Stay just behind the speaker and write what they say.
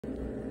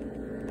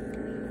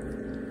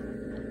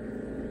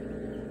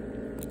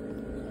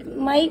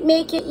Might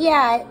make it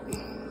yet.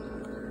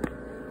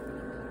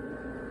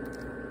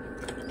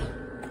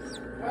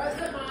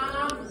 Where's it,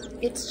 Mom?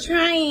 It's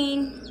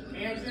trying.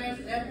 Answer,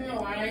 everything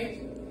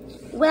alright?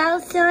 Well,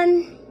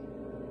 son,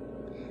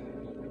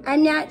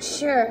 I'm not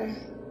sure.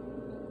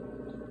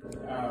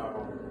 Oh.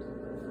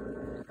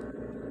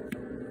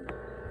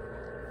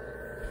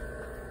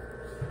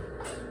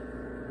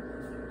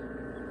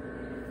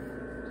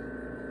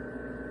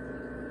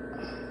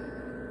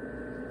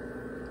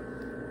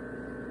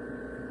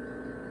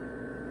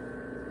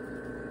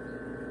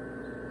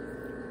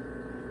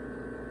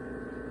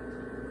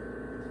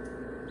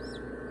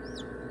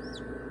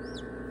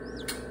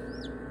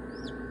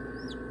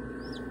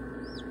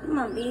 Come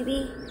on,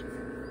 baby.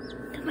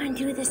 Come on,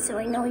 do this so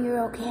I know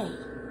you're okay.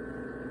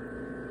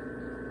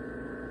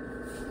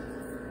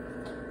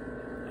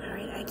 All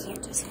right, I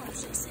can't just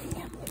watch this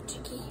hang out there,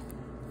 Chicky.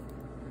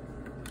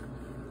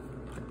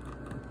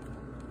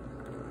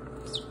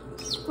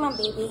 Come on,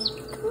 baby.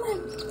 Come on.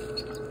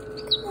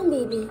 Come on,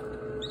 baby.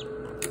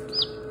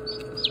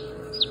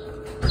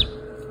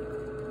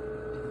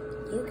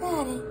 You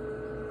got it.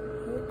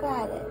 You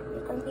got it.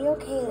 You're gonna be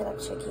okay, little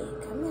Chicky.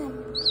 Come on.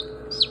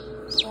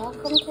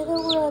 Welcome to the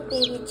world,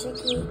 baby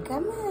Chicky.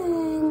 Come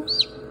on.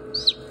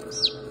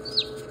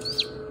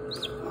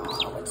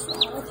 Oh, what's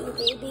wrong with you,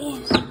 baby?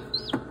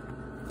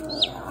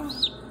 Yeah.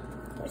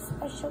 You're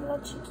special, little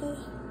Chicky.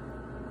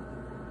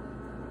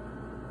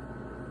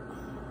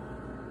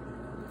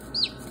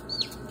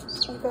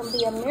 You're gonna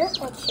be a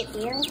miracle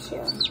Chicky, aren't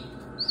you?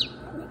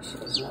 Make sure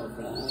there's no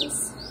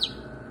veins.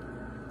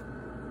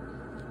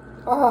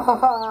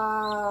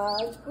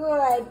 Oh,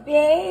 good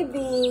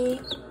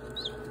baby.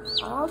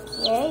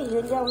 Okay,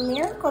 you're a little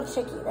miracle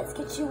Chicky. Let's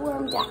get you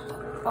warmed up.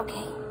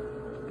 Okay.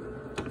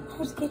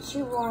 Let's get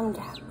you warmed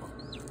up.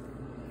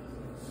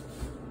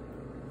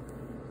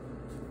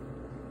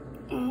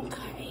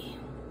 Okay.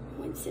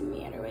 What's the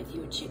matter with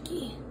you,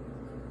 Chicky?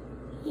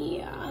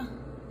 Yeah.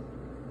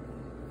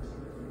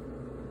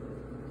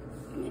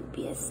 Might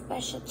be a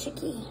special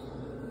Chicky.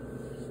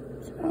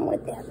 What's wrong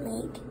with that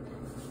leg?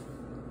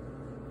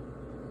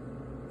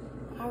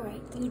 All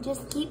right, you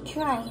just keep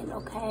trying,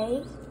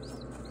 okay?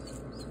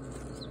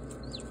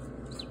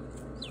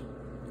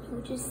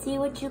 You just see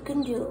what you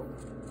can do.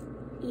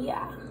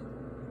 Yeah.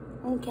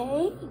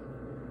 Okay?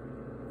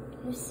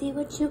 You see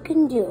what you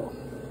can do.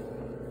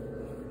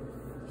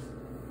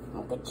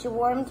 I'll get you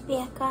warmed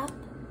back up.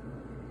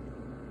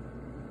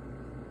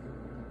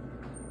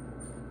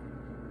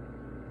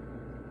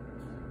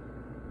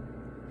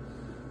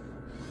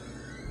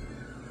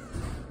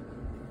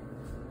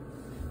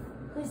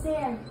 Who's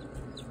there?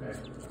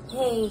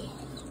 Hey.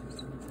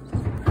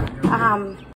 Hey.